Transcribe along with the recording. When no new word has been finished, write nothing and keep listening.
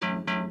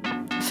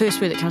first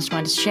word that comes to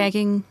mind is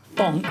shagging,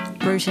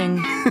 Bonk.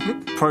 rooting.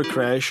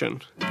 Procreation.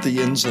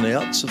 The ins and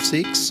outs of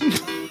sex.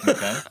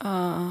 Okay.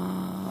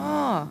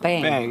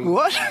 Bang. Bang.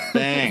 What?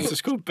 Bang. It's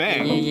just called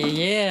bang.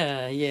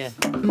 Yeah.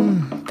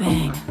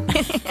 Bang.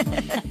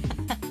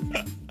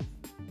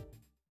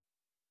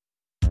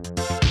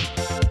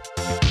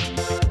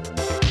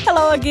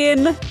 Hello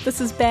again,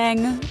 this is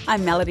Bang.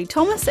 I'm Melody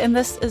Thomas and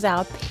this is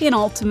our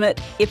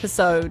penultimate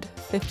episode,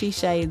 50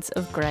 Shades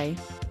of Grey.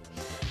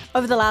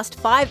 Over the last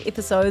 5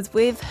 episodes,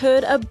 we've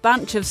heard a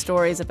bunch of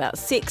stories about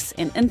sex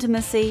and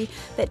intimacy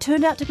that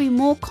turned out to be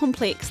more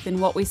complex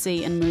than what we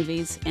see in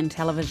movies and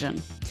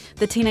television.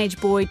 The teenage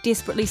boy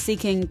desperately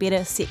seeking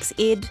better sex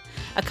ed,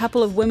 a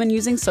couple of women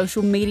using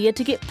social media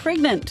to get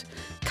pregnant,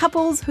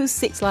 couples whose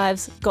sex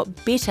lives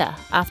got better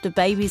after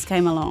babies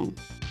came along.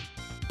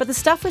 But the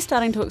stuff we're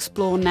starting to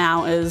explore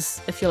now is,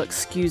 if you'll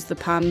excuse the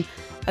pun,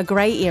 a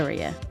grey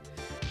area.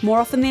 More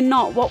often than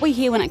not, what we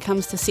hear when it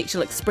comes to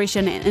sexual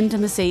expression and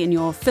intimacy in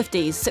your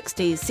 50s,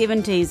 60s,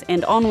 70s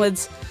and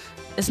onwards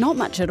is not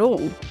much at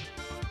all.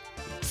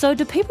 So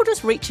do people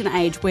just reach an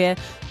age where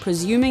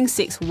presuming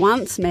sex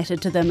once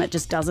mattered to them, it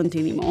just doesn't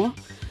anymore?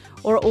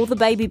 Or are all the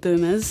baby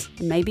boomers,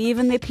 maybe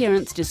even their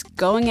parents, just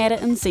going at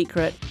it in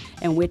secret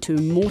and we're too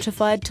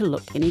mortified to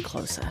look any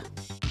closer?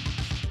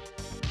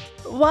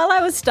 While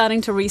I was starting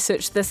to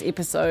research this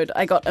episode,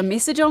 I got a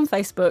message on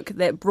Facebook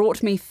that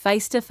brought me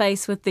face to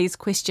face with these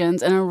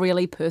questions in a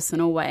really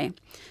personal way.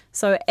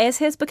 So, as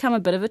has become a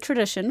bit of a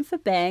tradition for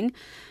Bang,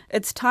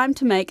 it's time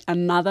to make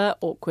another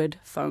awkward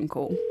phone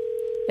call.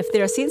 If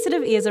there are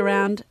sensitive ears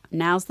around,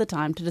 now's the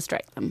time to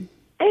distract them.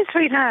 Hey,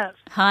 sweetheart.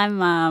 Hi,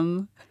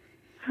 Mum.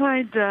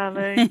 Hi,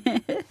 darling.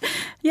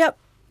 Yep,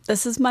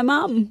 this is my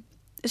mum.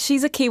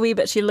 She's a Kiwi,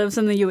 but she lives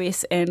in the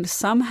US, and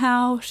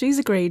somehow she's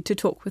agreed to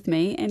talk with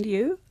me and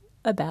you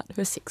about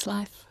her sex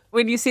life.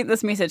 When you sent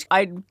this message,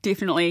 I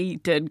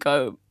definitely did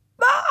go,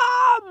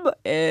 Mum!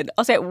 And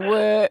I was at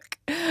work.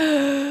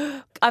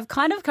 I've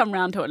kind of come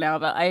round to it now,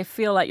 but I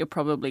feel like you're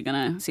probably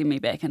going to send me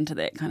back into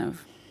that kind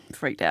of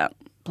freaked out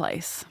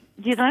place.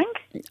 Do you think?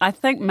 I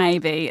think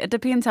maybe. It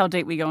depends how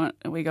deep we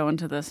go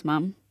into this,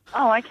 Mum.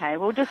 Oh, okay.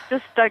 Well, just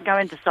don't go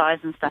into size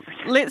and stuff.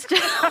 Let's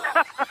just...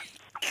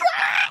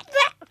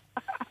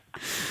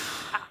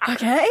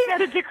 Okay. Yeah,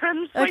 did you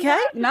cringe?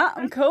 Okay. No,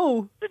 I'm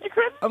cool. Did you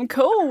cringe? I'm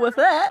cool with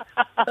that.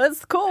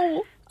 That's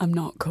cool. I'm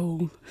not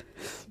cool.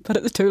 But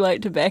it's too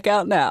late to back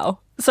out now.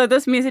 So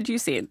this message you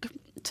sent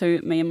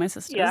to me and my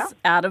sisters,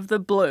 out of the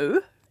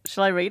blue,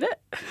 shall I read it?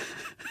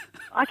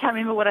 I can't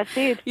remember what I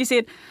said. You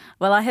said,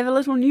 well, I have a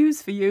little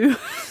news for you.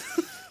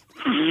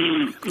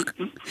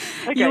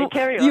 Okay,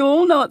 carry on. You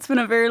all know it's been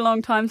a very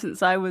long time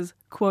since I was,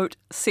 quote,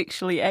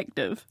 sexually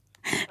active.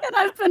 And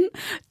I've been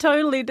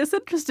totally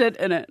disinterested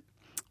in it.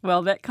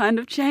 Well, that kind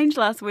of changed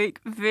last week,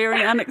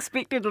 very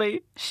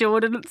unexpectedly. Sure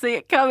didn't see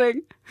it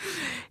coming.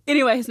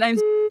 Anyway, his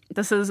name's...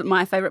 This is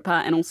my favourite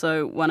part and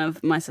also one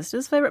of my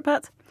sister's favourite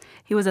parts.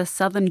 He was a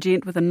southern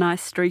gent with a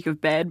nice streak of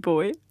bad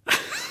boy.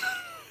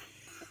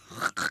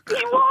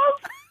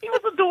 He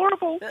was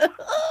adorable.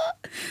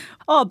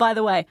 Oh, by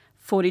the way,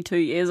 42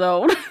 years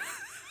old.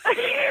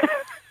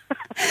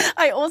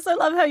 I also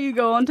love how you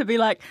go on to be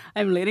like,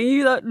 I'm letting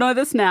you know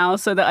this now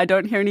so that I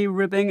don't hear any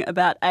ribbing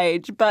about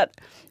age, but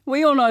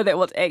we all know that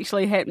what's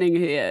actually happening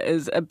here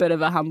is a bit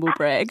of a humble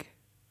brag.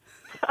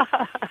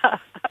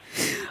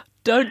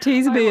 Don't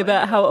tease me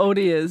about how old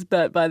he is,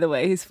 but by the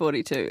way, he's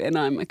 42 and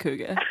I'm a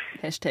cougar.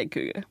 Hashtag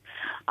cougar.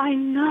 I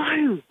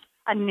know.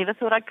 I never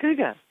thought I'd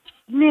cougar.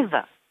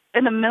 Never.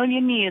 In a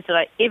million years did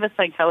I ever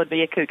think I would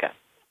be a cougar.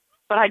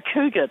 But I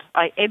cougared.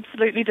 I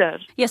absolutely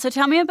did. Yeah, so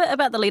tell me a bit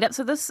about the lead up.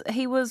 So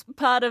he was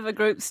part of a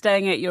group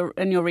staying in your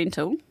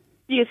rental.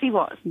 Yes, he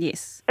was.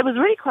 Yes. It was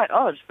really quite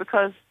odd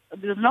because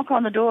there was a knock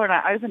on the door and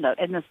I opened it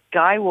and this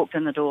guy walked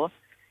in the door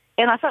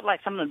and I felt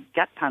like someone had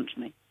gut punched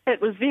me. It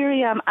was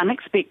very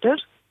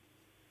unexpected,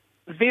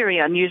 very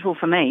unusual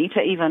for me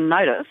to even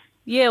notice.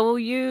 Yeah, well,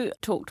 you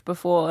talked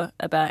before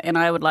about, and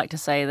I would like to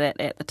say that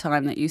at the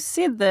time that you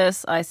said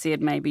this, I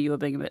said maybe you were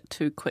being a bit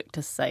too quick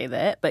to say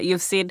that, but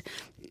you've said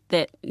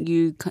that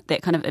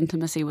that kind of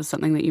intimacy was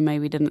something that you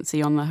maybe didn't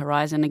see on the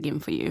horizon again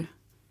for you.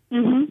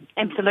 Mm-hmm,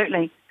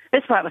 absolutely.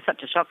 That's why it was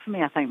such a shock for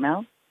me, I think,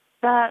 Mel.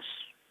 But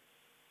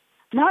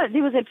no,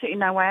 there was absolutely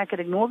no way I could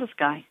ignore this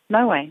guy.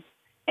 No way.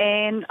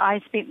 And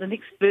I spent the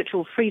next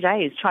virtual 3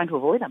 days trying to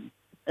avoid him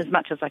as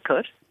much as I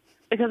could.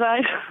 Because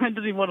I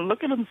didn't even want to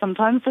look at him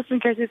sometimes, just in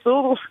case he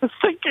saw what I was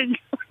thinking.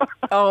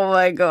 Oh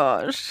my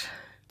gosh.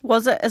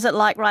 Is it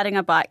like riding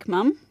a bike,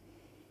 Mum?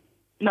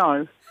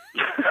 No.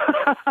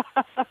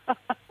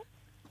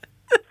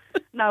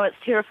 No, it's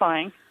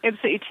terrifying.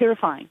 Absolutely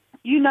terrifying.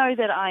 You know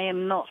that I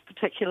am not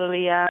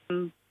particularly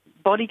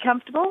body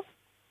comfortable.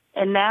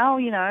 And now,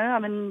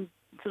 I'm in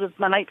sort of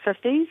my late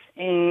 50s,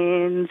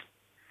 and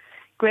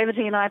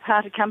Gravity and I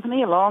parted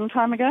company a long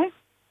time ago.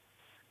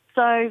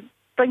 So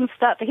things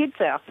start to head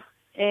south.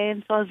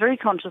 And so I was very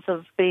conscious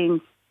of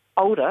being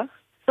older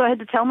So I had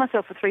to tell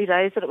myself for 3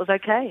 days that it was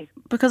okay.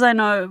 Because I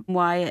know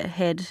why it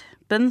had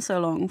been so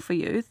long for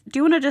you. Do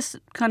you want to just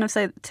kind of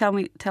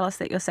tell us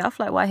that yourself?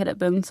 Like, why had it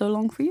been so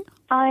long for you?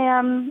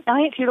 I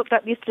actually looked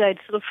up yesterday to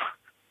sort of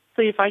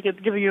see if I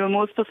could give you a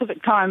more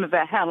specific time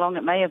about how long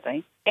it may have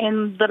been.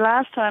 And the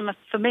last time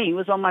for me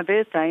was on my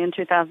birthday in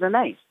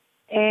 2008.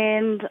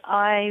 And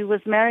I was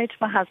married to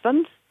my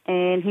husband,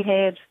 and he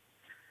had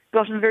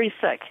gotten very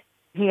sick.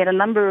 He had a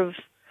number of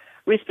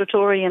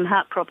respiratory and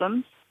heart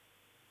problems.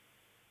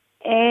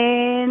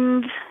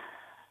 And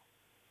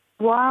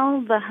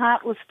while the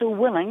heart was still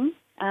willing,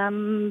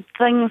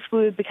 things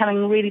were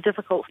becoming really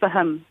difficult for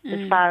him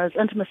as far as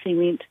intimacy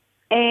went.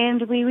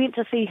 And we went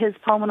to see his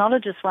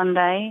pulmonologist one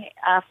day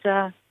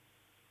after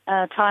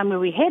a time where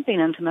we had been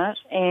intimate,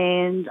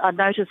 and I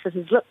noticed that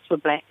his lips were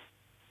black.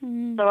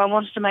 So I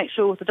wanted to make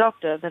sure with the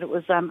doctor that it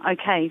was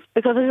okay,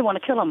 because I didn't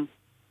want to kill him,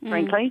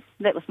 frankly.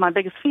 That was my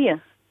biggest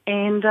fear.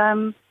 And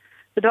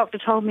the doctor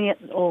told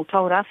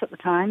us at the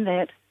time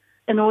that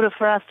in order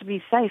for us to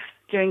be safe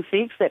during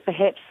sex, that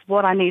perhaps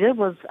what I needed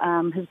was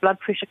his blood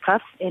pressure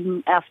cuff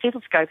and our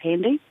stethoscope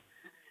handy.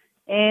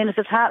 And if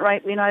his heart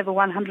rate went over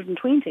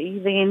 120,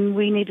 then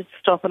we needed to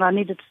stop, and I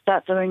needed to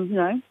start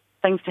doing,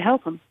 things to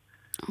help him.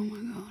 Oh,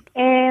 my God.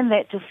 And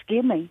that just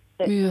scared me.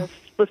 That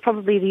was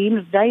probably the end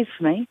of days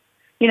for me.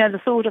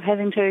 The thought of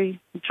having to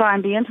try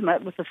and be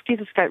intimate with a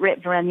stethoscope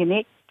wrapped around your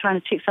neck, trying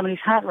to check somebody's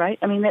heart rate,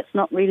 I mean, that's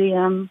not really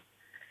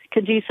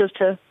conducive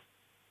to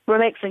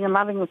relaxing and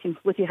loving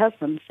with your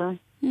husband. So,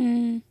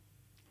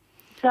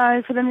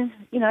 so for them,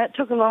 it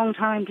took a long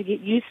time to get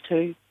used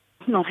to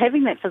not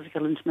having that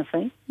physical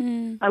intimacy.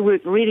 I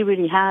worked really,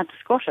 really hard to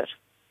squash it.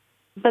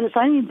 But it's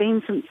only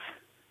been since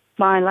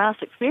my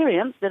last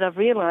experience that I've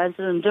realised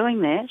that in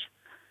doing that,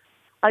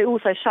 I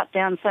also shut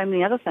down so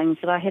many other things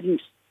that I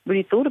hadn't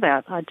really thought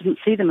about. I didn't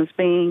see them as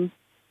being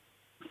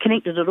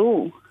connected at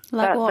all.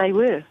 Like but what? They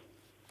were.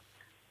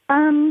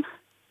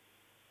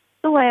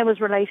 The way I was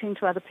relating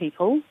to other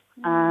people.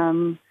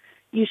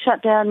 You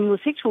shut down your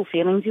sexual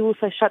feelings. You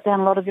also shut down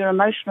a lot of your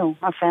emotional,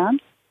 I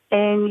found.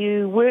 And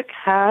you work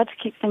hard to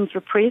keep things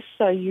repressed,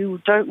 so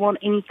you don't want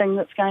anything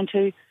that's going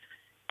to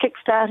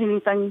kickstart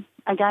anything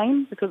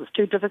again because it's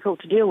too difficult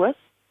to deal with.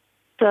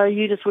 So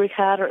you just work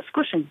harder at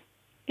squishing.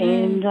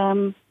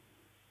 And,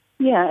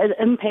 it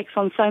impacts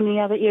on so many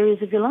other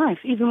areas of your life,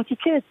 even with your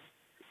kids.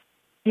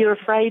 You're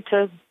afraid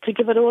to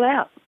give it all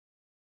out.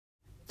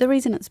 The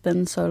reason it's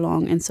been so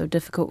long and so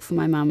difficult for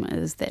my mum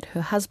is that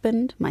her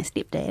husband, my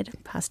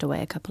stepdad, passed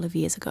away a couple of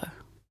years ago.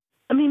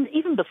 I mean,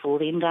 even before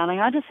then, darling,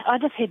 I just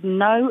had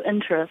no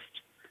interest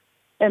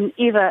in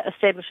ever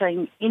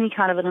establishing any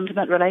kind of an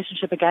intimate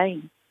relationship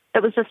again.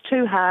 It was just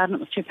too hard and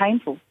it was too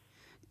painful.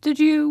 Did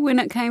you, when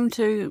it came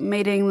to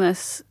meeting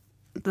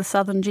the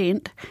southern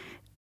gent,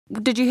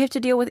 did you have to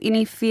deal with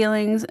any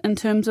feelings in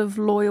terms of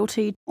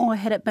loyalty, or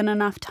had it been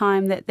enough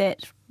time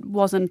that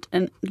wasn't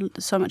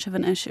so much of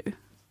an issue?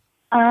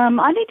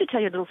 I need to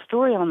tell you a little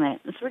story on that.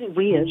 It's really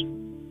weird.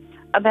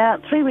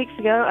 About 3 weeks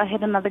ago, I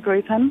had another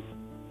group in,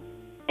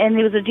 and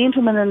there was a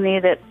gentleman in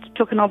there that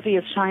took an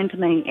obvious shine to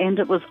me, and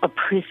it was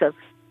oppressive.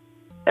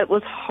 It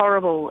was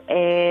horrible,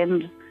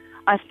 and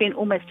I spent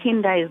almost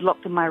 10 days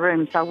locked in my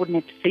room so I wouldn't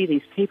have to see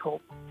these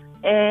people.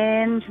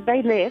 And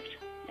they left,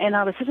 and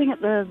I was sitting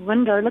at the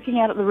window looking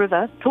out at the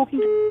river, talking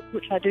to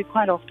which I do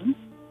quite often,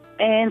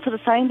 and sort of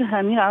saying to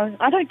him,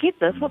 I don't get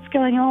this. What's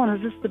going on?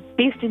 Is this the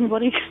best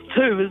anybody can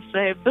do, is to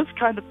have this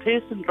kind of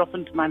person drop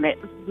into my lap?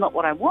 This is not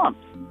what I want.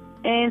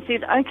 And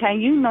said, okay,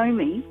 you know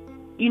me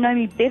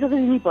better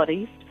than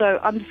anybody, so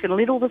I'm just going to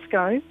let all this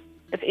go.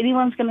 If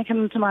anyone's going to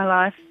come into my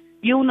life,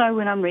 you'll know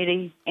when I'm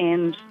ready,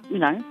 and,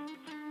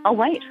 I'll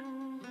wait.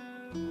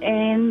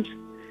 And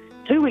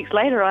 2 weeks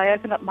later, I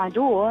opened up my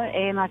door,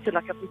 and I felt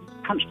like I was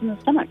punched in the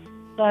stomach.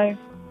 So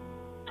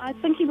I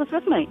think he was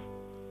with me,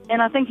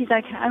 and I think he's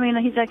okay. I mean,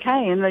 he's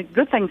okay, and the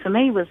good thing for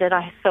me was that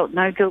I felt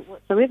no guilt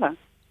whatsoever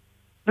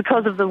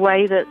because of the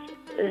way that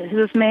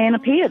this man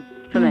appeared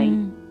for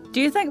me.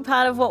 Do you think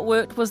part of what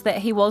worked was that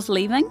he was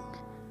leaving?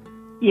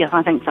 Yeah,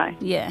 I think so.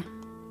 Yeah.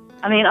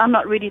 I mean, I'm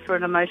not ready for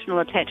an emotional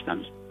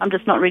attachment. I'm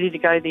just not ready to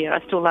go there.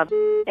 I still love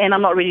him, and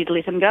I'm not ready to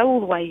let him go all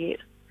the way yet.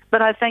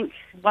 But I think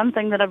one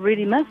thing that I've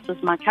really missed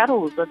is my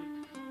cuddles and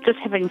just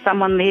having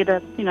someone there to,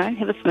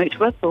 have a smooch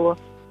with or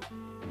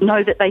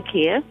know that they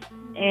care.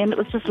 And it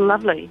was just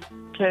lovely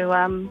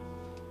to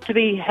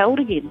be held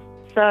again.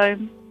 So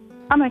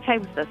I'm okay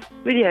with this,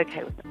 really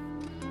okay with it.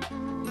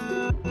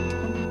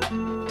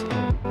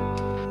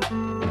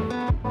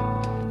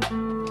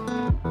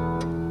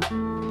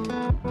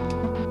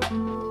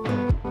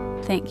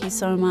 Thank you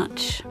so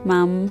much,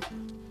 Mum.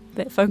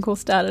 That phone call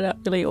started out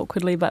really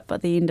awkwardly, but by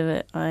the end of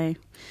it, I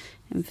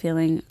am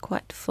feeling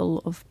quite full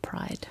of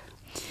pride.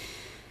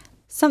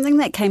 Something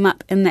that came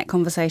up in that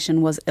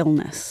conversation was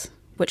illness,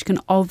 which can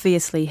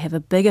obviously have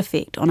a big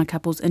effect on a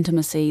couple's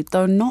intimacy,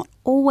 though not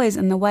always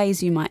in the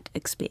ways you might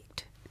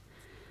expect.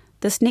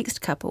 This next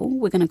couple,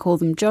 we're going to call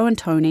them Joe and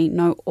Tony,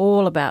 know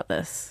all about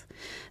this.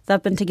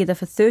 They've been together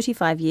for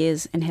 35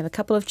 years and have a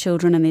couple of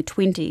children in their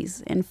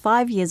 20s, and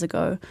 5 years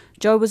ago,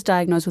 Joe was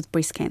diagnosed with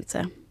breast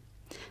cancer.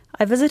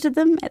 I visited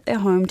them at their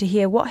home to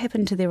hear what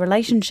happened to their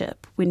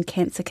relationship when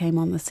cancer came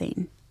on the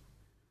scene.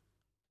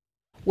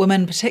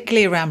 Women,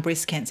 particularly around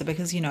breast cancer,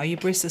 because, you know, your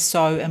breasts are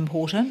so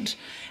important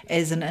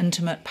as an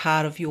intimate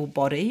part of your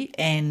body,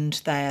 and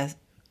they are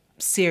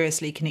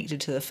seriously connected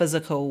to the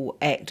physical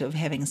act of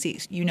having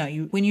sex. You know,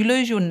 when you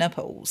lose your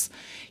nipples,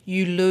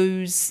 you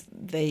lose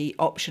the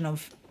option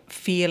of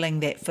feeling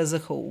that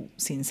physical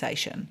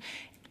sensation.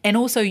 And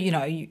also, you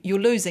know, you're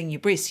losing your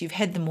breasts. You've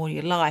had them all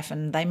your life,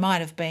 and they might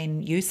have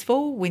been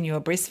useful when you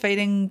were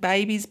breastfeeding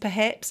babies,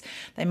 perhaps.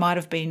 They might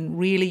have been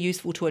really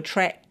useful to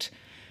attract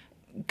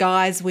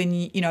guys when,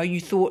 you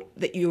thought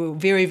that you were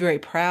very, very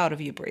proud of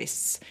your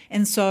breasts.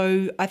 And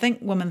so I think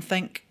women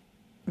think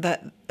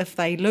that if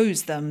they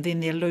lose them, then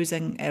they're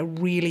losing a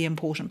really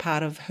important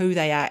part of who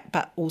they are,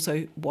 but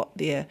also what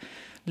their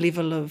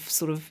level of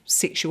sort of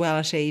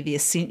sexuality, their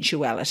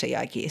sensuality,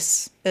 I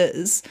guess,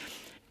 is.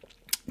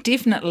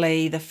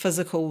 Definitely the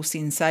physical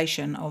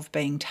sensation of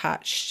being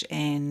touched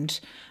and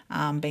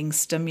being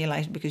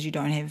stimulated because you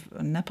don't have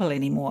a nipple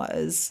anymore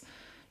is,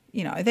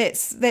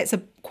 that's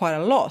quite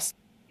a loss.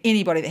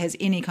 Anybody that has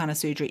any kind of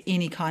surgery,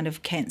 any kind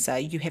of cancer,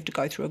 you have to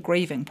go through a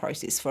grieving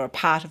process for a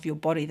part of your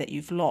body that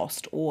you've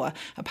lost or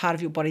a part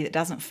of your body that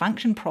doesn't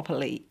function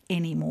properly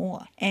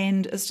anymore.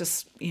 And it's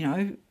just,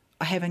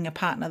 having a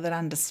partner that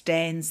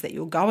understands that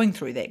you're going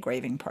through that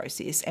grieving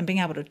process and being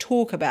able to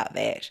talk about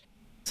that.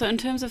 So in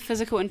terms of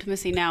physical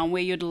intimacy now and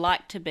where you'd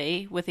like to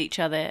be with each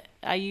other,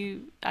 are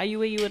you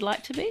where you would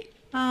like to be?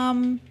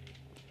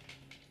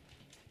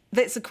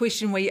 That's a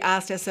question we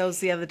asked ourselves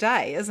the other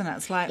day, isn't it?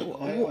 It's like,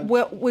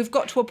 well, we've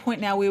got to a point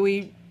now where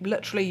we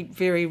literally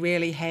very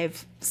rarely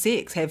have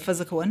sex, have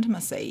physical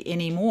intimacy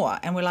anymore.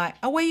 And we're like,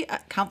 are we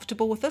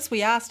comfortable with this?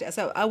 We asked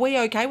ourselves, are we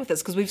okay with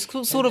this? Because we've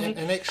sort of...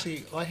 And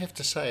actually, I have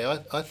to say,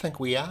 I think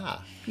we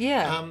are.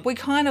 Yeah, we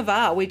kind of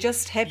are. We're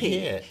just happy.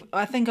 Yeah.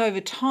 I think over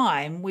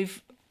time,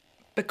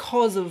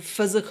 because of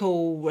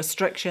physical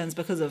restrictions,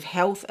 because of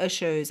health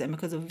issues and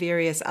because of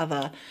various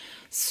other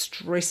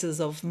stresses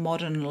of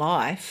modern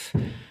life,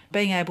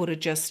 being able to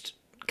just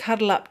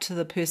cuddle up to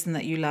the person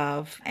that you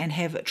love and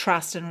have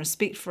trust and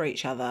respect for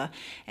each other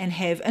and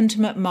have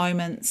intimate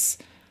moments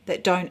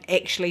that don't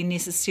actually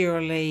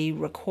necessarily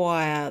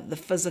require the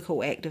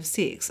physical act of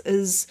sex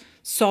is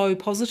so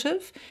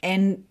positive.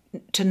 And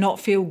to not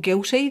feel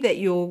guilty that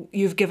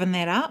you've given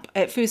that up.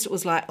 At first it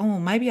was like, oh,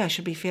 maybe I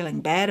should be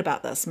feeling bad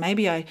about this.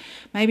 Maybe I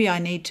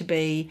need to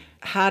be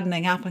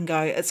hardening up and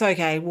go, it's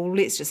okay, well,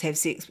 let's just have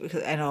sex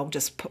and I'll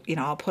just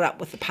I'll put up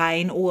with the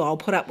pain or I'll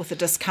put up with the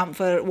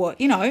discomfort,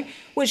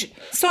 which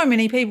so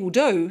many people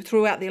do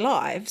throughout their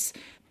lives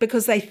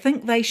because they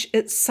think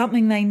it's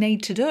something they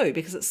need to do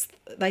because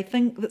they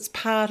think that's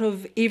part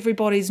of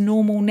everybody's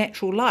normal,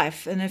 natural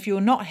life. And if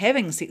you're not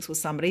having sex with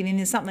somebody, then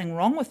there's something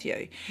wrong with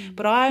you.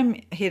 But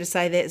I'm here to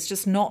say that it's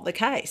just not the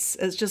case.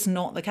 It's just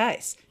not the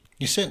case.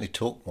 You certainly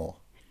talk more.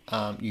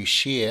 You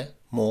share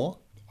more.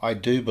 I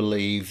do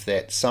believe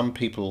that some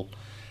people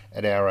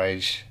at our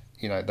age,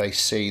 they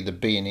see the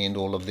be and end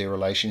all of their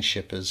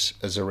relationship is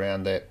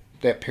around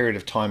that period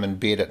of time in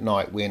bed at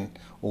night when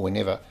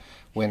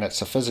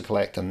it's a physical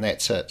act and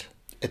that's it.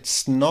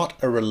 It's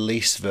not a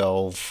release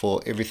valve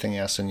for everything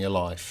else in your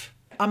life.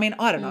 I mean,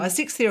 I don't know. A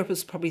sex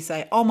therapist would probably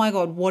say, oh my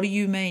God, what do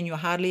you mean you're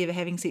hardly ever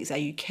having sex? Are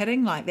you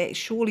kidding? Like that,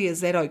 surely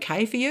is that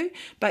okay for you?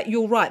 But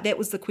you're right, that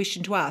was the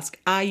question to ask.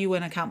 Are you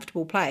in a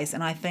comfortable place?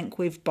 And I think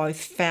we've both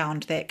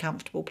found that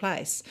comfortable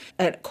place.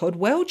 It could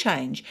well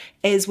change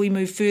as we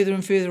move further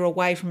and further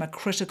away from a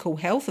critical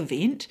health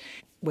event.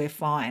 We're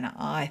fine,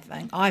 I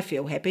think. I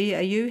feel happy.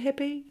 Are you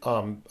happy?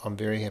 I'm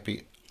very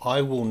happy.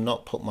 I will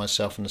not put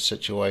myself in a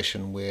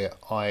situation where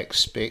I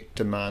expect,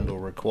 demand or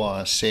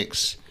require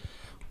sex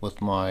with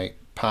my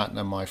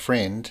partner, my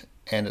friend,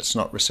 and it's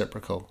not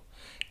reciprocal.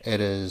 It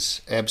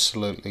is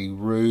absolutely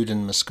rude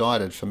and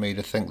misguided for me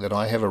to think that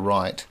I have a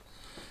right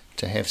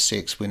to have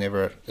sex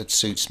whenever it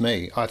suits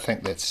me. I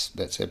think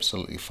that's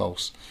absolutely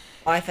false.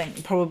 I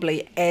think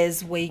probably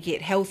as we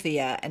get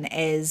healthier and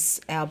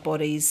as our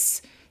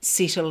bodies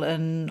settle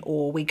in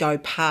or we go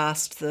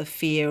past the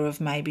fear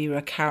of maybe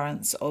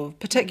recurrence of,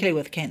 particularly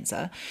with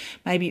cancer,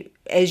 maybe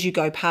as you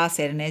go past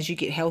that and as you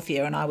get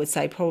healthier, and I would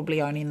say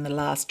probably only in the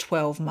last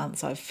 12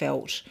 months I've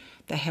felt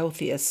the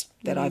healthiest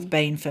that I've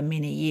been for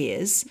many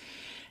years.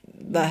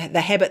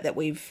 The habit that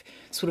we've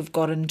sort of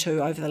got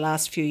into over the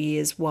last few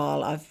years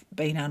while I've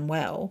been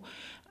unwell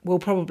will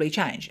probably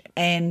change.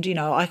 And,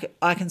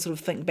 I can sort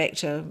of think back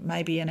to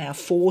maybe in our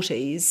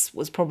 40s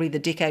was probably the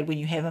decade when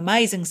you have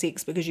amazing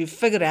sex because you've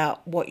figured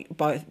out what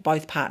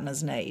both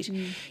partners need.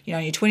 In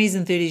your 20s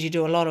and 30s, you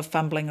do a lot of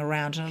fumbling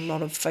around and a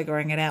lot of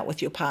figuring it out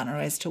with your partner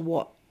as to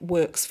what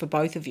works for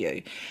both of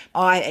you.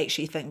 I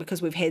actually think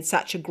because we've had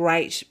such a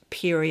great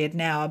period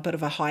now, a bit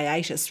of a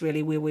hiatus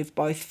really, where we've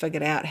both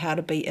figured out how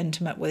to be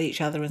intimate with each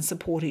other and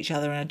support each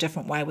other in a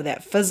different way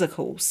without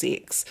physical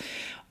sex,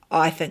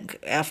 I think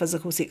our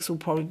physical sex will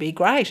probably be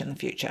great in the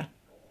future.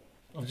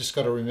 I've just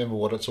got to remember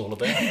what it's all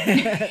about.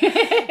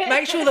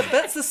 Make sure the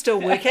bits are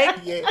still working.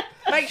 Yeah.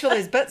 Make sure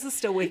those bits are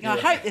still working. I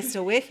hope they're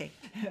still working.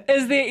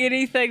 Is there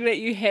anything that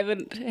you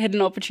haven't had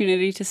an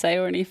opportunity to say,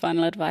 or any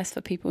final advice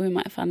for people who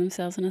might find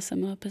themselves in a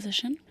similar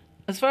position?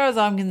 As far as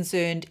I'm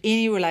concerned,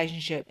 any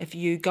relationship, if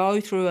you go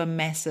through a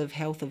massive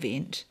health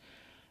event,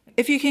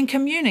 if you can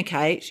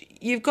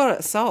communicate, you've got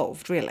it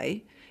solved,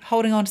 really.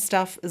 Holding on to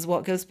stuff is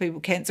what gives people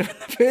cancer in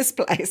the first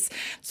place.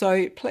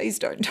 So please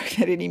don't do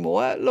that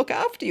anymore. Look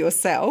after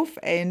yourself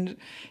and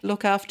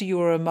look after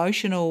your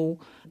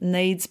emotional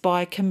needs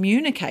by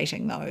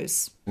communicating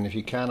those. And if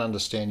you can't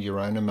understand your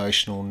own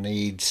emotional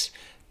needs,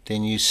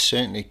 then you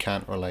certainly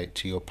can't relate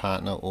to your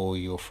partner or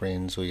your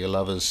friends or your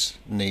lover's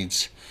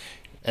needs.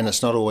 And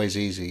it's not always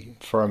easy.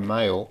 For a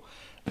male,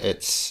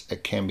 it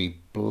can be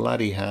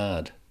bloody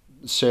hard.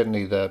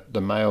 Certainly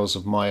the males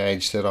of my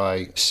age that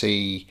I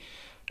see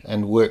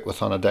and work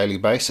with on a daily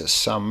basis,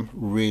 some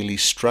really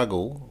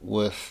struggle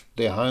with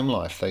their home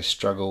life. They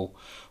struggle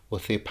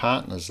with their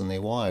partners and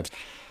their wives.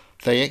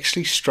 They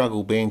actually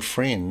struggle being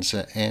friends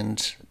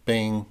and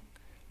being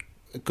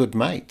good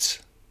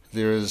mates.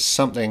 There is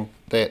something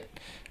that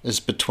is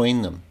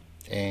between them,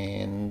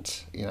 and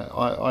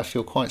I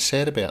feel quite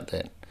sad about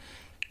that.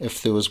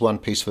 If there was one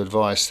piece of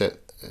advice that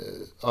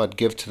I'd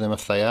give to them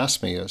if they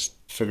asked me, is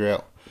figure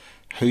out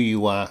who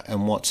you are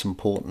and what's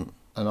important.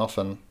 And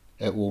often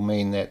it will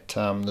mean that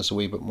there's a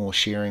wee bit more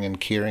sharing and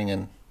caring,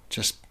 and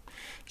just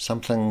some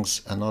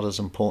things are not as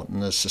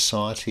important as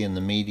society and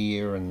the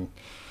media and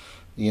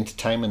the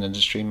entertainment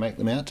industry make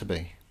them out to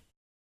be.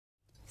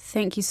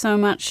 Thank you so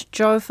much,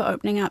 Joe, for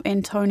opening up,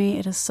 and Tony.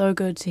 It is so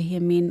good to hear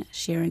men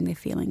sharing their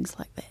feelings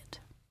like that.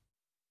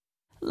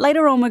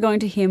 Later on, we're going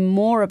to hear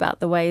more about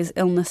the ways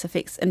illness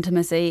affects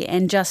intimacy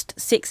and just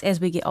sex as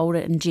we get older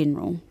in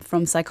general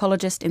from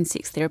psychologist and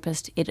sex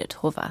therapist Edith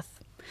Horvath.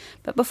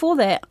 But before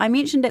that, I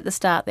mentioned at the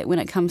start that when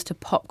it comes to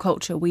pop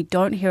culture, we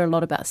don't hear a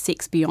lot about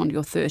sex beyond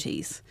your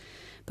 30s.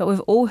 But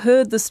we've all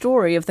heard the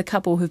story of the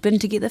couple who've been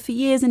together for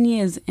years and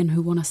years and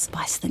who want to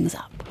spice things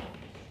up.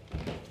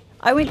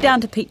 I went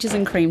down to Peaches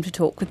and Cream to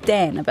talk with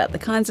Dan about the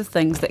kinds of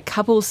things that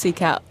couples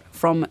seek out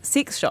from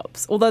sex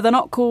shops, although they're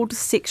not called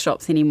sex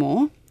shops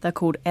anymore. They're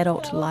called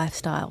adult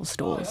lifestyle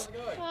stores.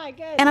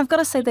 And I've got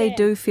to say they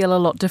do feel a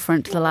lot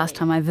different to the last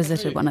time I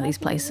visited one of these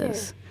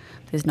places.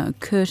 There's no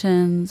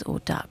curtains or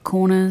dark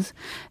corners.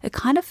 It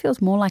kind of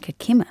feels more like a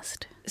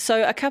chemist.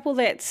 So a couple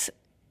that's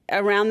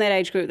around that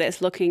age group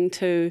that's looking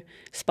to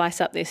spice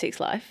up their sex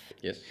life.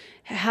 Yes.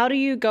 How do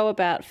you go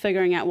about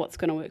figuring out what's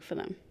going to work for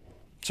them?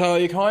 So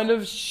you kind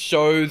of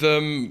show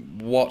them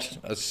what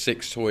a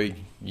sex toy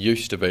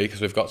used to be, because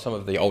we've got some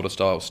of the older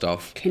style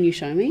stuff. Can you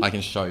show me? I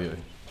can show you.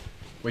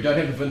 We don't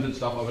have the vintage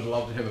stuff. I would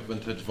love to have a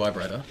vintage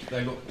vibrator.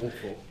 They look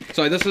awful.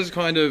 So this is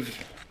kind of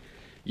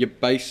your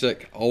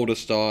basic older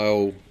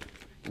style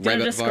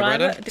rabbit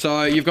vibrator.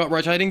 So you've got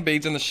rotating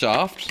beads in the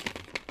shaft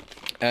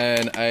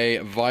and a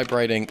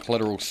vibrating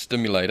clitoral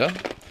stimulator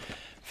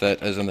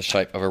that is in the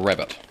shape of a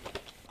rabbit.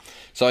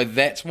 So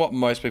that's what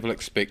most people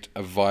expect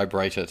a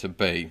vibrator to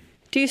be.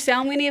 Do you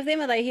sell many of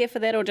them? Are they here for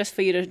that, or just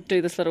for you to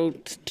do this little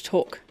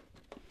talk?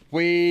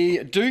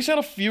 We do sell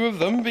a few of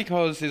them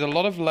because there's a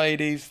lot of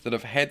ladies that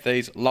have had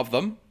these, love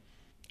them,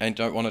 and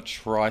don't want to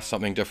try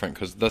something different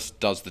because this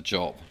does the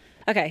job.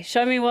 Okay,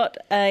 show me what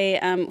a...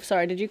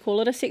 sorry, did you call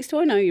it a sex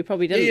toy? No, you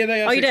probably didn't. Yeah,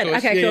 they are Oh, you sex did? toys.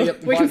 Okay, Yeah, cool.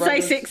 yeah, We can say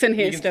vibrators. sex in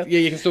here still. Yeah,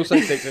 you can still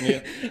say sex in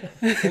here.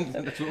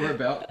 That's what we're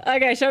about.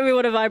 Okay, show me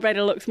what a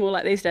vibrator looks more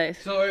like these days.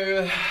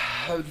 So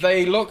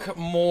they look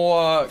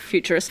more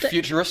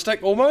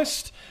Futuristic?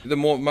 almost. The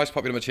most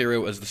popular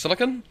material is the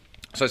silicone.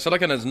 So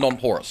silicone is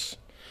non-porous.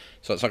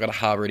 So it's not going to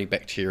harbour any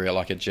bacteria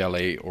like a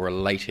jelly or a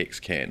latex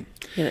can.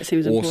 Yeah, that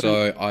seems important.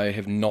 Also, I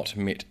have not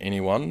met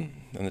anyone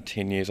in the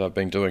 10 years I've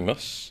been doing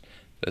this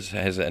that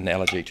has an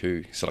allergy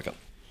to silicone.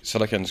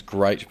 Silicone's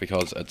great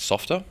because it's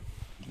softer,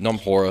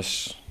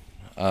 non-porous,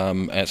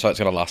 and so it's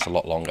going to last a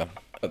lot longer.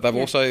 But they've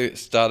also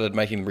started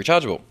making them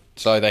rechargeable,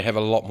 so they have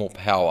a lot more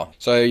power.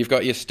 So you've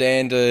got your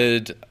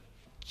standard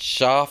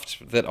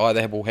shaft that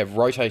either will have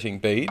rotating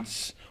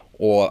beads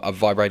or a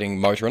vibrating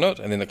motor in it,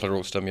 and then the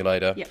clitoral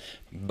stimulator. Yep.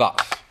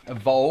 But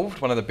Evolved,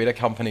 one of the better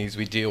companies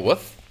we deal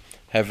with,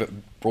 have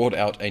brought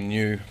out a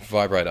new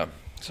vibrator.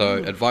 So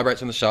it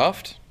vibrates in the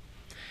shaft,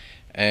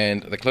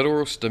 and the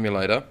clitoral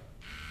stimulator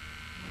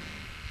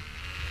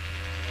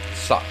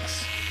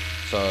sucks.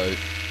 So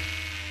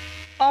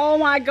Oh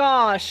my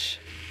gosh.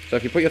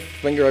 if you put your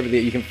finger over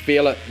there, you can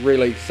feel it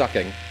really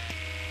sucking.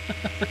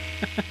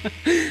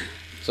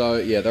 So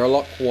yeah, they're a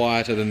lot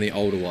quieter than the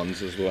older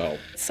ones as well.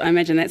 So I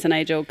imagine that's an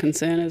age-old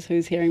concern, is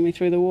who's hearing me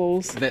through the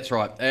walls. That's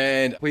right.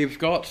 And we've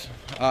got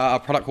a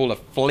product called a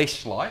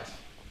fleshlight.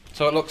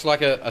 So it looks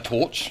like a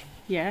torch,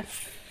 Yeah.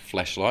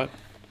 flashlight,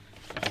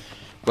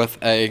 with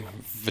a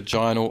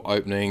vaginal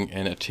opening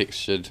and a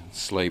textured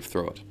sleeve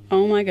through it.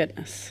 Oh my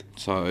goodness.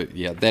 So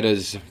yeah, that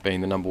has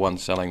been the number one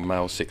selling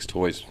male sex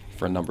toys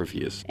for a number of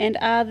years. And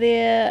are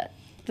there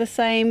the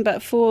same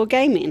but for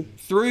gay men?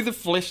 Through the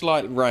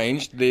Fleshlight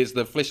range, there's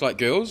the Fleshlight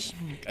girls,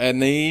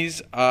 and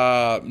these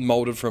are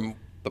moulded from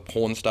the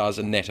porn star's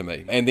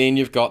anatomy. And then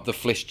you've got the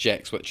Flesh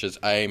Jacks, which is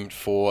aimed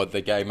for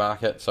the gay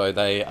market, so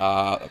they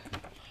are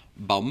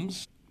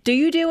bums. Do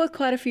you deal with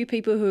quite a few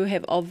people who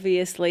have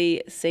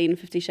obviously seen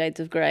 50 Shades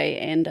of Grey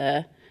and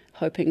are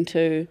hoping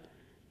to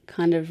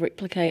kind of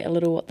replicate a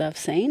little what they've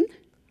seen?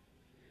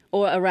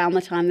 Or around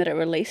the time that it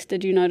released,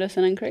 did you notice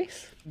an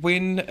increase?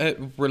 When it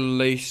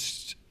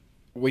released,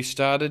 we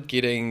started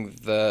getting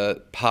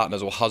the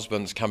partners or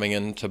husbands coming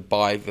in to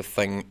buy the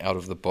thing out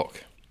of the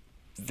book.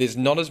 There's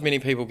not as many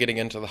people getting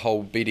into the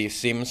whole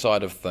BDSM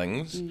side of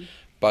things,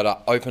 but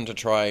are open to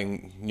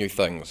trying new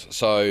things.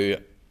 So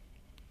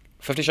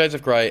 50 Shades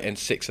of Grey and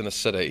Sex and the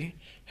City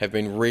have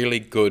been really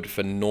good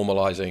for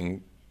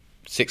normalising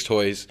sex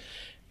toys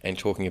and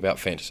talking about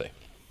fantasy.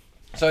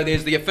 So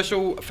there's the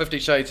official 50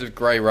 Shades of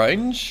Grey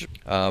range.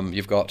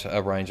 You've got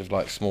a range of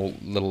like small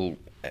little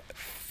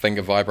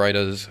finger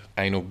vibrators,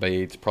 anal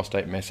beads,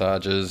 prostate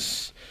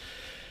massages,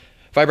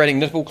 vibrating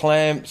nipple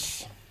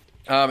clamps,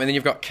 and then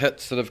you've got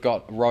kits that have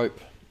got rope,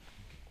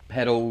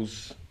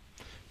 paddles,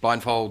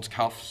 blindfolds,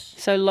 cuffs.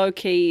 So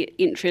low-key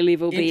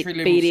entry-level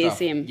BDSM.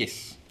 Stuff.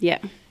 Yes. Yeah.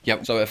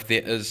 Yep, so if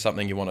there is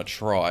something you want to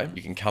try,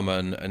 you can come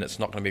in and it's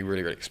not going to be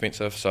really, really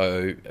expensive.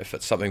 So if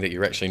it's something that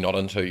you're actually not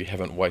into, you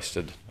haven't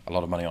wasted a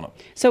lot of money on it.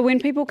 So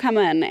when people come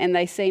in and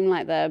they seem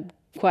like they're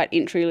quite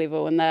entry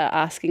level and they're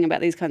asking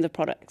about these kinds of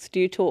products, do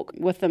you talk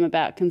with them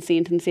about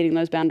consent and setting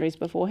those boundaries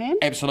beforehand?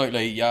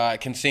 Absolutely.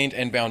 Consent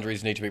and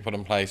boundaries need to be put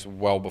in place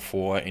well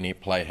before any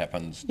play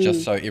happens,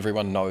 just so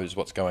everyone knows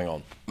what's going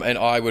on. And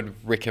I would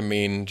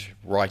recommend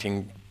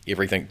writing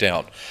everything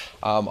down.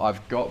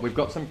 We've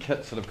got some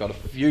kits that have got a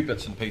few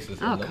bits and pieces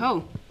in them. Oh,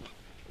 cool.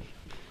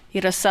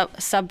 You had a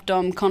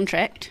sub-dom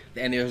contract.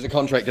 And there's a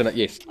contract in it,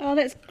 yes. Oh,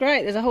 that's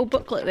great. There's a whole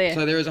booklet there.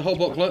 So there is a whole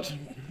booklet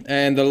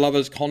and the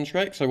lover's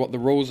contract, so what the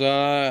rules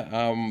are,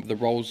 the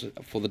roles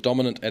for the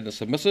dominant and the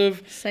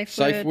submissive.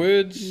 Safe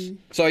words.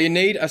 So you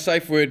need a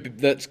safe word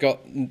that's got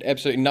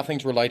absolutely nothing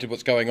to relate to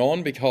what's going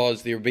on,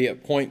 because there will be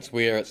at points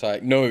where it's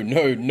like, no,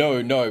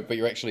 but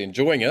you're actually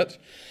enjoying it.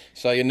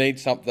 So you need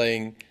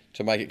something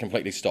to make it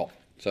completely stop.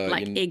 So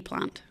like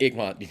eggplant.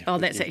 Eggplant. Oh,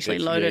 that's actually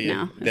loaded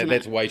now.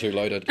 That's way too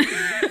loaded.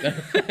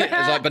 It's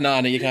like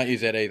banana, you can't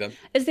use that either.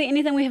 Is there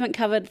anything we haven't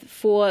covered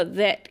for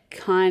that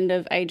kind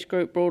of age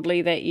group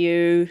broadly that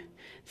you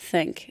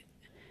think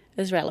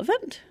is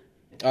relevant?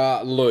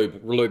 Lube.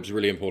 Lube's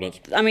really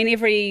important. I mean,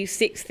 every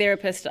sex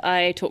therapist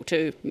I talk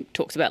to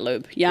talks about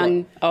lube.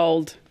 Young,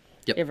 old,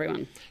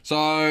 everyone.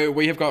 So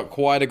we have got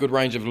quite a good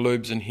range of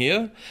lubes in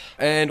here.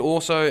 And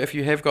also, if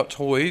you have got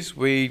toys,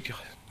 we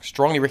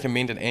strongly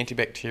recommend an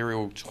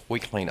antibacterial toy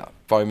cleaner.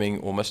 Foaming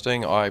or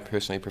misting, I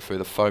personally prefer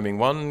the foaming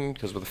one,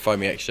 because with the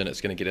foaming action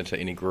it's going to get into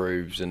any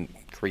grooves and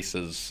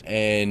creases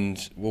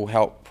and will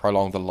help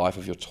prolong the life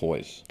of your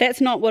toys. That's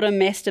not what a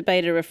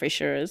masturbator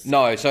refresher is.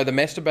 No, so the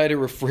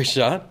masturbator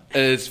refresher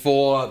is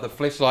for the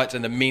Fleshlights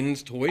and the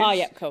men's toys. Oh,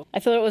 yeah, cool. I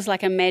thought it was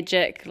like a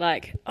magic,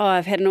 like, oh,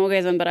 I've had an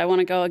orgasm but I want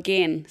to go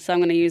again, so I'm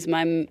going to use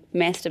my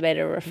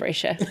masturbator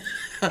refresher.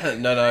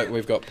 No,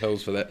 we've got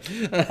pills for that.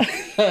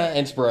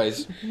 And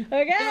sprays.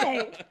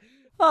 Okay.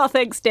 Oh,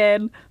 thanks,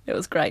 Dan. That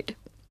was great.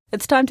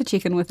 It's time to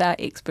check in with our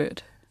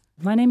expert.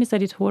 My name is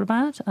Edith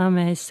Horvath. I'm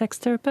a sex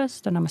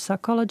therapist and I'm a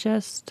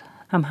psychologist.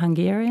 I'm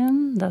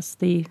Hungarian. That's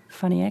the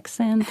funny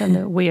accent and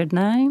the weird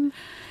name.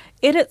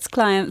 Edith's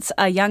clients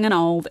are young and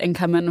old and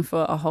come in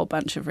for a whole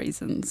bunch of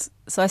reasons.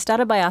 So I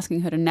started by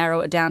asking her to narrow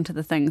it down to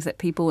the things that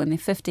people in their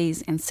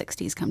 50s and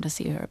 60s come to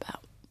see her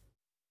about.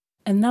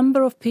 A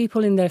number of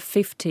people in their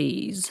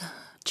 50s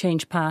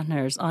change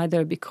partners,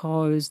 either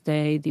because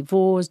they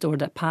divorced or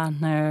their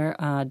partner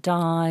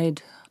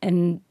died,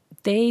 and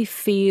they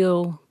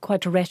feel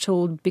quite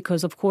rattled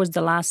because, of course,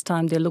 the last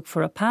time they looked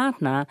for a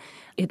partner,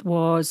 it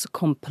was a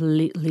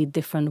completely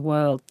different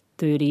world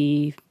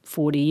 30,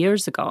 40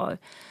 years ago.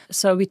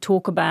 So we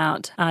talk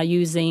about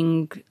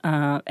using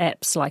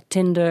apps like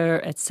Tinder,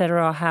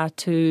 etc., how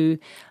to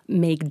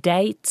make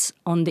dates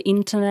on the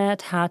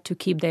internet, how to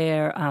keep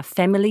their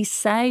families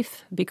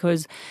safe,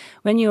 because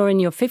when you're in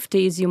your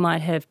 50s, you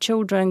might have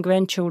children,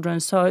 grandchildren,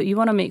 so you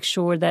want to make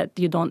sure that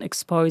you don't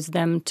expose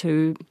them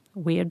to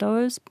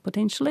weirdos,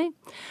 potentially,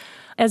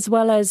 as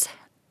well as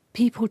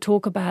people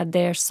talk about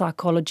their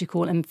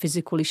psychological and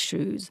physical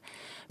issues.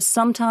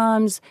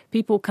 Sometimes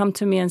people come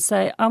to me and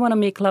say, I want to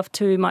make love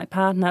to my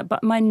partner,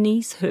 but my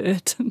knees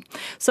hurt.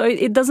 So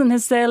it doesn't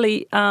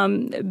necessarily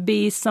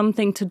be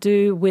something to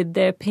do with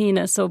their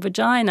penis or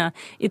vagina.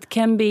 It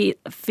can be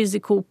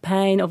physical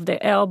pain of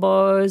their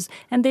elbows,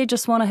 and they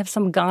just want to have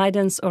some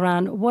guidance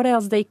around what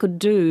else they could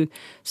do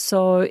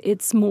so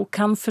it's more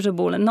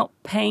comfortable and not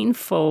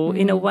painful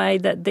in a way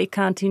that they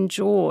can't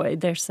enjoy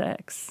their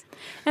sex.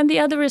 And the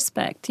other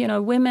aspect,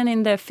 women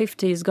in their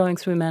 50s going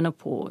through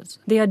menopause,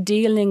 they are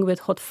dealing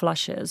with hot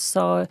flushes.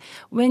 So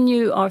when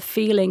you are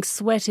feeling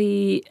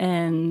sweaty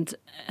and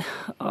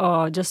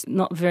just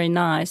not very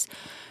nice,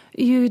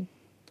 you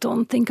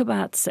don't think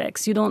about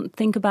sex. You don't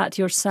think about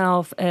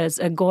yourself as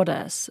a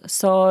goddess.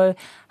 So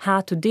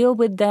how to deal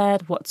with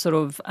that, what sort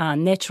of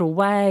natural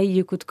way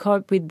you could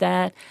cope with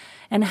that,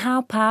 and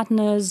how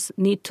partners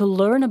need to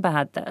learn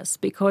about this.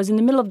 Because in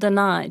the middle of the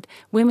night,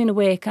 women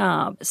wake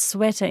up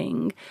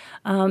sweating.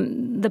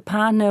 The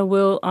partner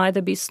will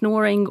either be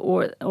snoring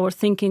or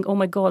thinking, oh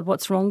my God,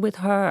 what's wrong with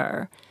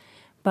her?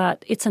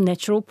 But it's a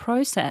natural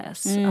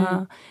process.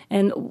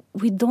 And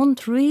we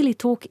don't really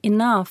talk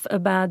enough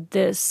about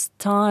this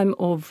time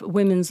of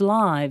women's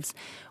lives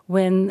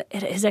when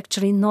it is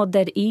actually not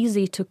that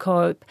easy to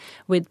cope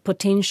with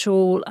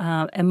potential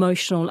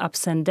emotional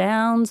ups and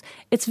downs.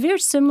 It's very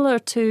similar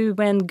to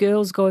when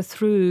girls go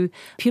through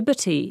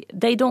puberty.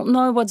 They don't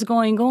know what's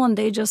going on.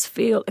 They just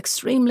feel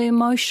extremely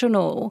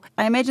emotional.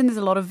 I imagine there's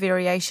a lot of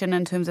variation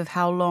in terms of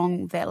how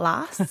long that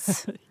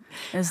lasts.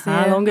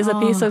 How long is a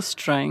piece of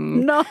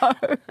string? No.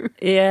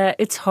 Yeah,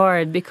 it's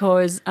hard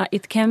because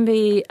it can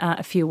be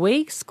a few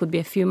weeks, could be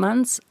a few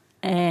months,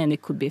 and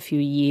it could be a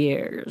few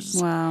years.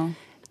 Wow.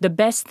 The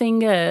best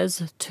thing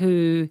is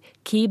to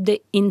keep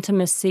the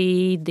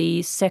intimacy,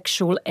 the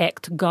sexual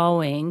act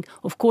going.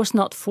 Of course,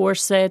 not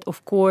force it.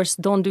 Of course,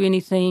 don't do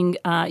anything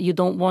you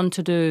don't want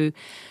to do.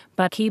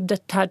 But keep the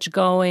touch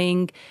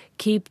going,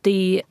 keep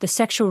the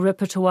sexual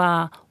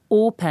repertoire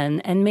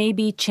open, and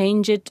maybe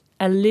change it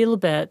a little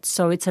bit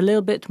so it's a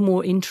little bit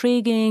more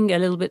intriguing, a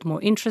little bit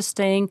more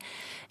interesting,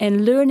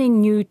 and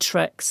learning new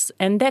tricks.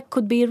 And that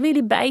could be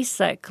really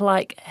basic,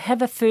 like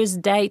have a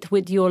first date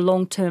with your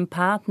long-term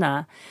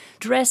partner.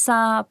 Dress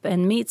up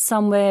and meet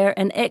somewhere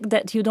and act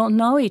that you don't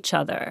know each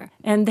other.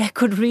 And that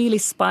could really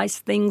spice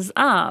things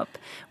up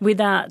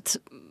without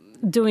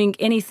doing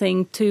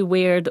anything too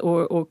weird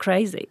or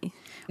crazy.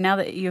 Now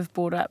that you've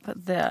brought up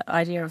the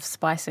idea of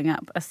spicing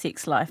up a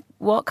sex life,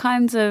 what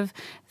kinds of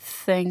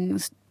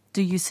things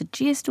do you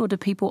suggest, or do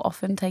people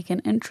often take an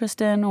interest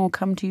in or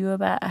come to you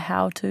about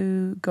how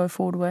to go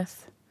forward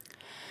with?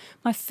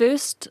 My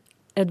first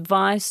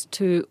advice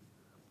to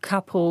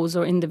couples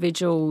or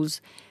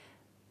individuals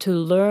to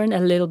learn a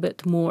little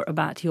bit more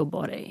about your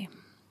body.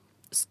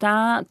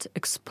 Start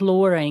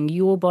exploring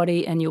your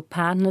body and your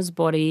partner's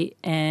body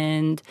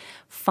and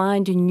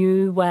find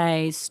new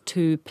ways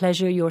to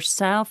pleasure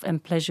yourself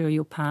and pleasure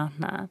your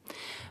partner.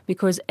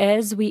 Because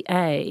as we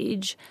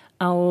age,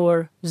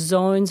 our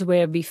zones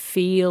where we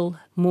feel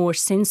more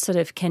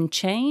sensitive can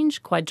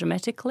change quite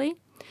dramatically.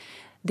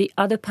 The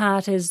other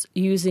part is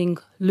using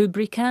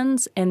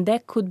lubricants, and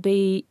that could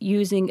be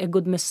using a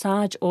good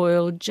massage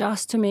oil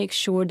just to make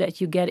sure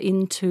that you get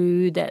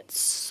into that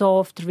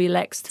soft,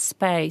 relaxed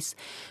space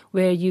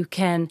where you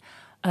can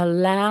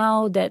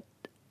allow that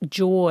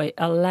joy,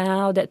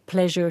 allow that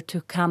pleasure to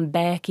come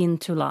back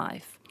into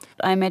life.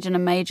 I imagine a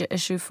major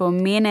issue for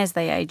men as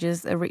they age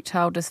is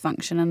erectile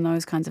dysfunction and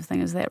those kinds of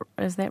things.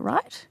 Is that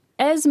right?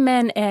 As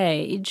men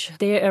age,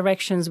 their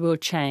erections will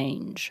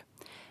change.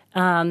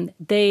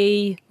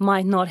 They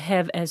might not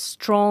have as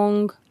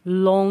strong,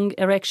 long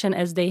erection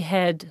as they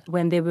had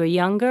when they were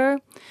younger.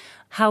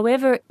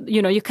 However,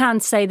 you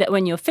can't say that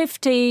when you're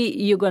 50,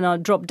 you're going to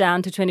drop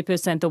down to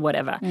 20% or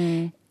whatever.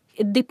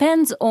 It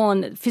depends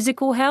on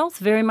physical health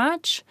very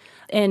much,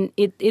 and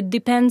it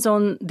depends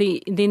on the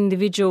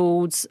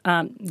individual's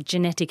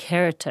genetic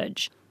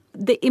heritage.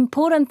 The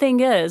important thing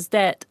is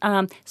that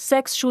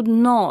sex should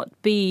not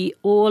be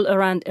all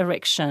around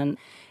erection.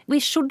 We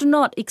should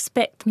not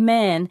expect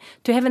men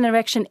to have an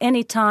erection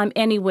anytime,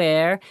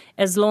 anywhere,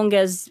 as long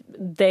as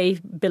they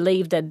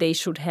believe that they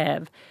should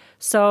have.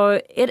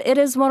 So it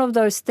is one of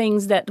those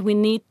things that we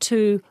need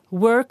to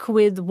work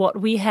with what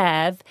we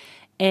have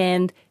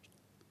and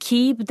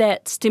keep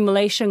that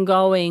stimulation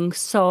going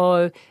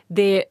so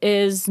there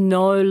is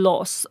no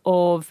loss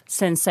of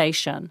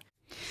sensation.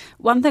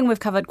 One thing we've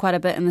covered quite a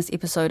bit in this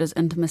episode is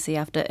intimacy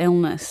after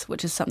illness,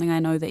 which is something I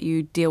know that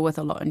you deal with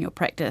a lot in your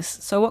practice.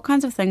 So what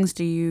kinds of things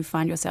do you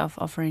find yourself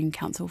offering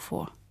counsel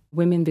for?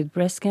 Women with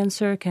breast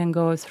cancer can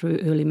go through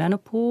early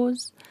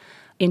menopause.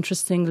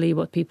 Interestingly,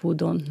 what people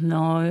don't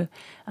know,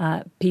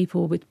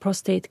 people with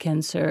prostate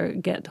cancer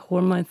get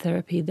hormone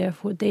therapy.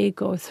 Therefore, they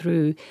go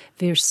through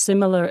very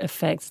similar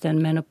effects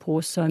than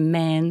menopause. So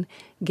men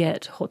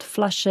get hot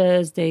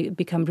flushes, they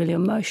become really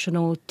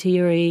emotional,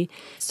 teary.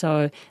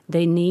 So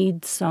they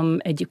need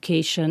some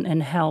education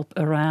and help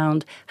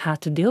around how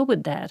to deal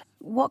with that.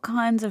 What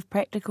kinds of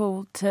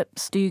practical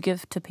tips do you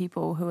give to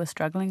people who are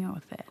struggling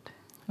with that?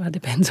 Well, it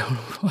depends on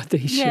what the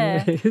issue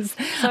is.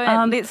 So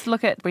let's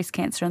look at breast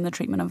cancer and the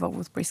treatment involved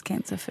with breast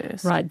cancer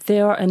first. Right.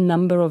 There are a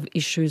number of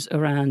issues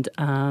around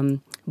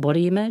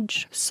body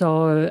image.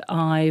 So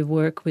I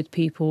work with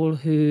people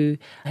who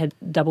had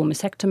double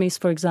mastectomies,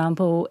 for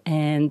example,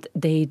 and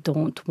they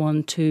don't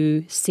want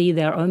to see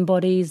their own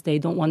bodies. They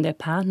don't want their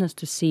partners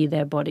to see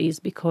their bodies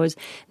because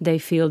they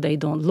feel they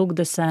don't look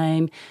the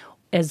same,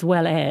 as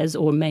well as,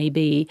 or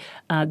maybe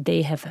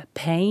they have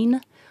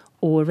pain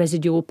or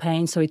residual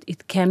pain. So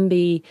it can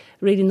be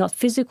really not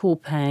physical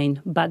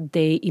pain, but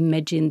they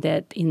imagine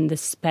that in the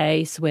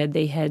space where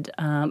they had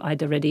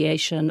either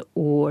radiation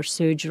or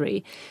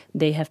surgery,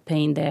 they have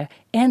pain there.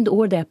 And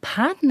or their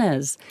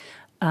partners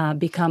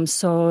become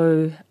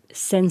so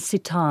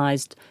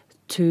sensitized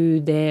to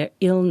their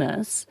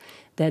illness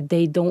that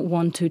they don't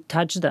want to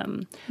touch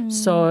them.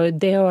 So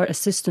there are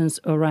assistance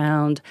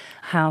around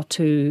how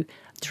to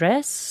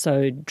dress,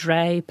 so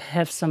drape,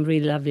 have some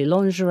really lovely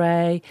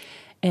lingerie,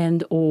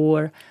 and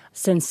or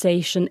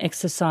sensation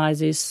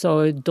exercises,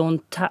 so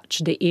don't touch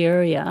the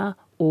area,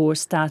 or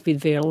start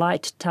with very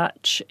light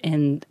touch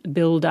and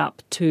build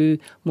up to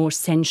more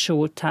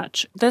sensual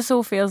touch. This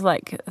all feels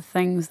like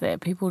things that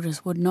people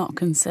just would not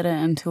consider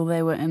until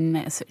they were in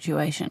that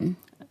situation.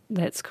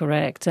 That's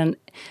correct. And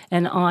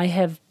I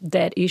have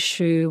that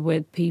issue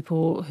with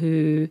people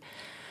who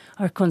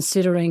are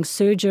considering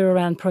surgery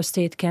around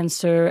prostate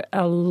cancer.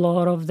 A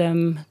lot of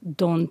them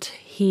don't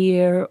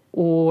hear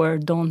or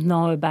don't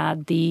know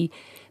about the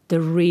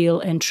real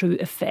and true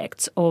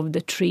effects of the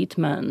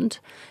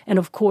treatment. And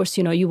of course,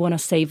 you want to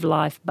save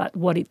life, but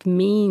what it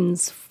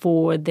means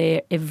for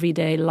their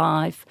everyday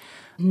life,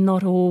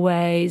 not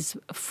always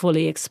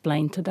fully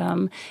explained to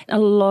them. A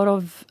lot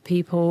of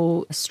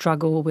people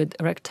struggle with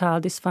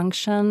erectile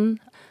dysfunction.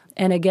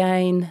 And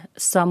again,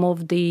 some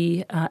of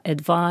the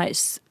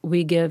advice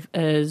we give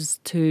is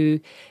to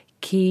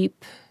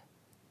keep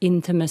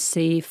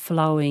intimacy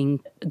flowing.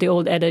 The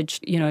old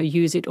adage,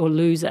 use it or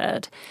lose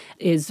it,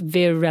 is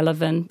very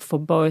relevant for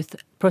both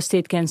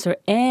prostate cancer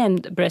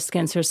and breast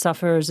cancer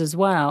sufferers as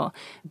well,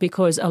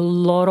 because a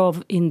lot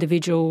of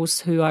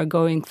individuals who are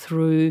going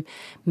through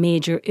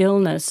major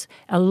illness,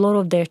 a lot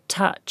of their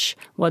touch,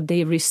 what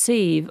they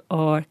receive,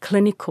 are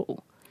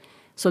clinical.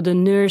 So the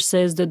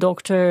nurses, the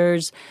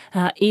doctors,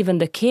 even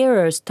the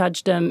carers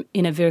touch them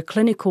in a very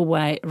clinical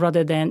way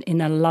rather than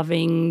in a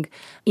loving,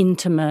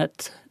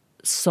 intimate,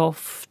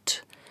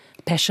 soft,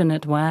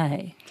 passionate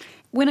way.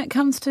 When it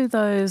comes to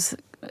the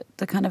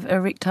kind of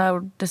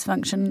erectile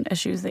dysfunction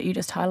issues that you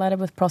just highlighted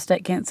with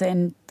prostate cancer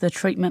and the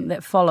treatment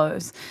that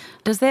follows,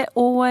 does that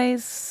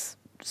always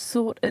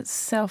sort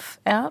itself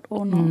out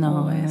or not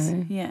always?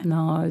 Yeah.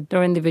 No. There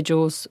are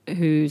individuals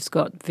who's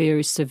got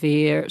very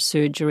severe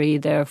surgery,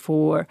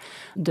 therefore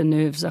the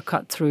nerves are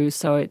cut through,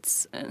 so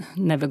it's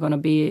never going to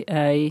be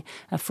a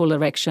full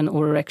erection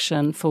or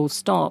erection full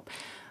stop.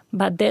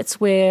 But that's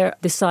where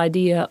this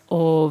idea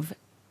of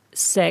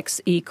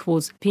sex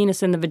equals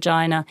penis in the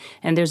vagina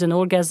and there's an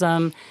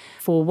orgasm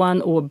for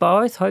one or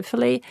both,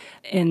 hopefully,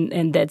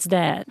 and that's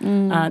that,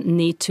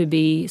 need to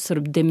be sort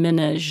of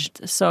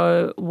diminished.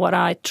 So what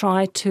I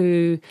try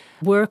to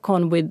work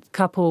on with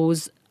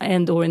couples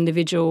and or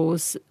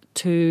individuals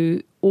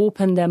to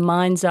open their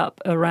minds up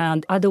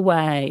around other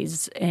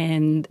ways,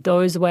 and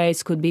those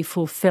ways could be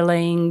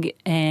fulfilling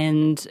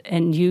and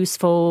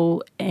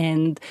useful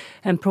and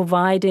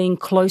providing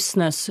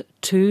closeness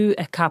to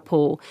a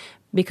couple,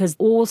 because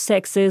all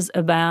sex is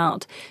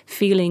about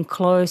feeling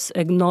close,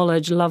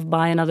 acknowledged, loved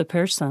by another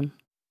person.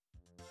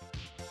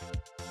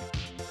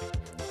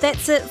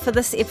 That's it for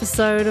this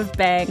episode of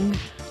Bang.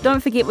 Don't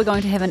forget we're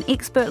going to have an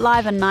expert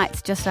live on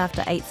nights just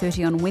after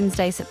 8:30 on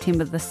Wednesday,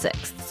 September the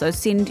 6th. So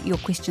send your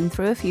question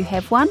through if you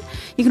have one.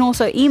 You can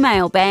also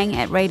email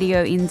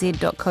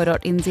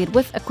bang@radionz.co.nz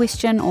with a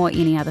question or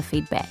any other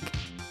feedback.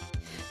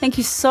 Thank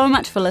you so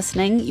much for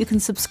listening. You can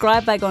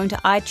subscribe by going to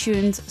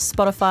iTunes,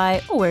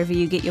 Spotify, or wherever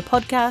you get your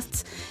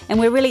podcasts. And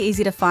we're really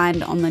easy to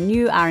find on the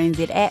new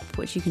RNZ app,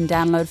 which you can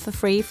download for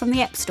free from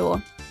the App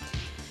Store.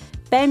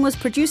 Bang was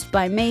produced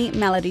by me,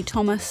 Melody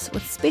Thomas,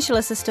 with special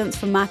assistance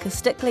from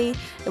Marcus Stickley.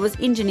 It was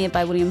engineered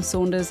by William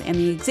Saunders, and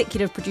the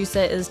executive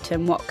producer is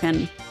Tim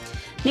Watkin.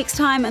 Next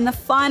time, in the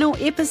final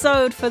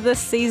episode for this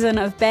season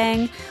of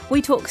Bang,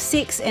 we talk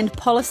sex and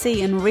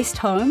policy in rest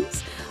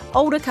homes.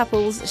 Older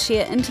couples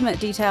share intimate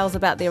details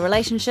about their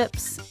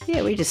relationships.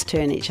 Yeah, we just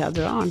turn each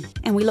other on.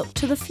 And we look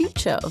to the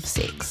future of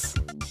sex.